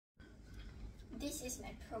This is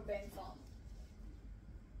my program form.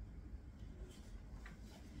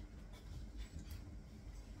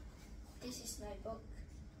 This is my book.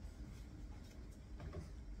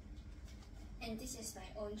 And this is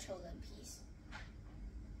my own chosen piece.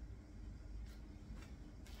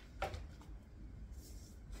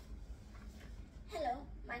 Hello,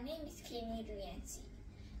 my name is KAMMIE LOO YANXI.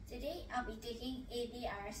 Today I'll be taking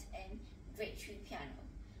ABRSM Grade 3 Piano.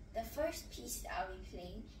 The first piece that I'll be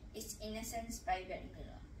playing is Innocence by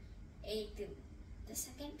Wertmüller, A2. The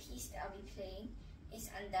second piece that I'll be playing is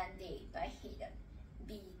Andante by Haydn,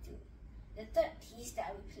 B2. The third piece that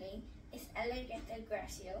I'll be playing is Allegretto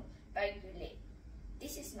Gracio by Goulet.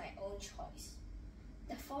 This is my own choice.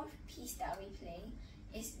 The fourth piece that I'll be playing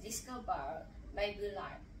is Disco Bar by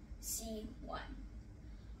Boulard, C1.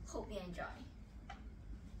 Hope you enjoy.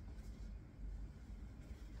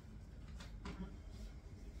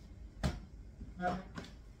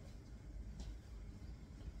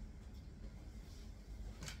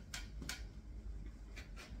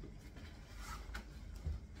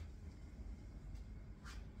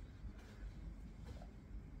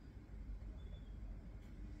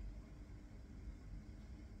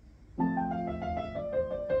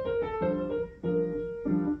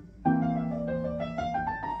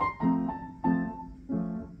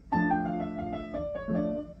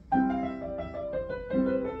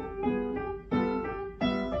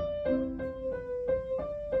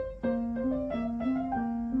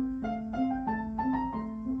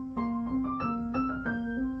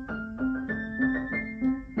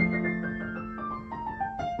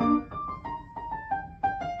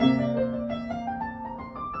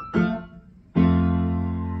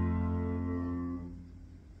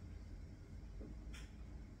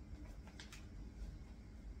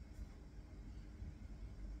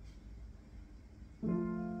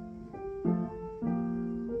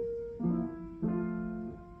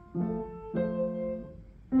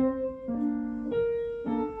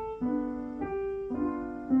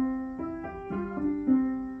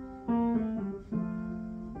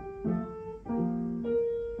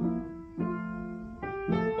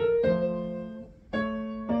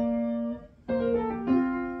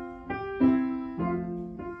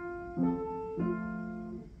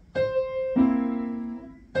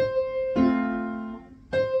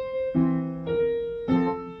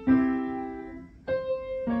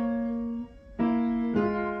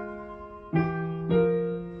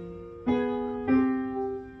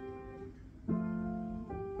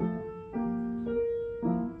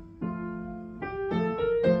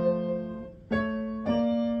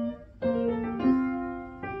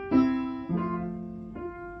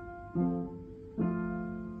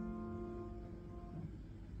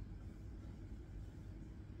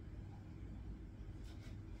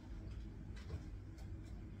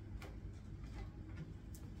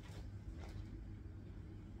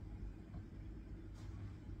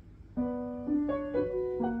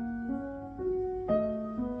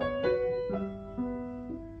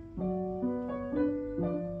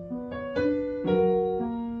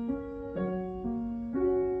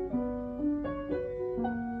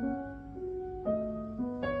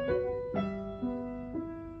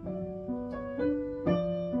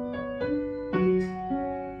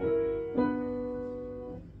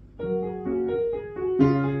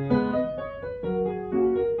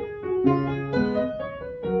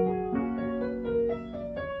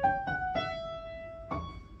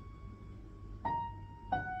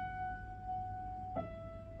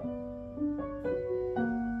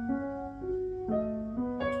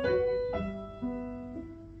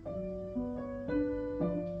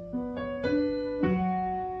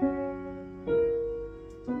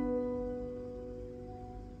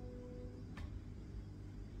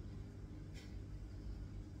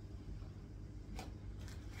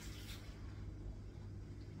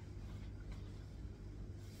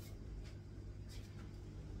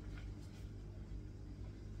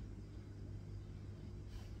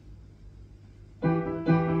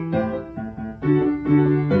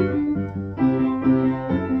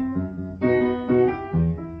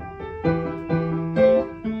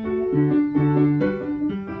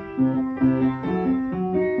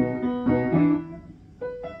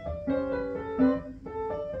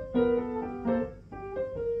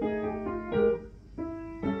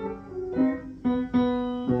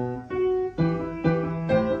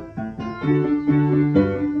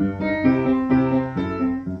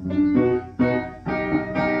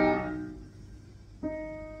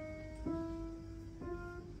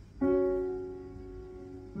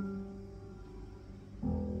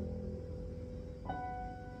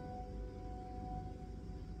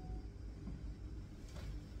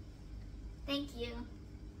 Thank you.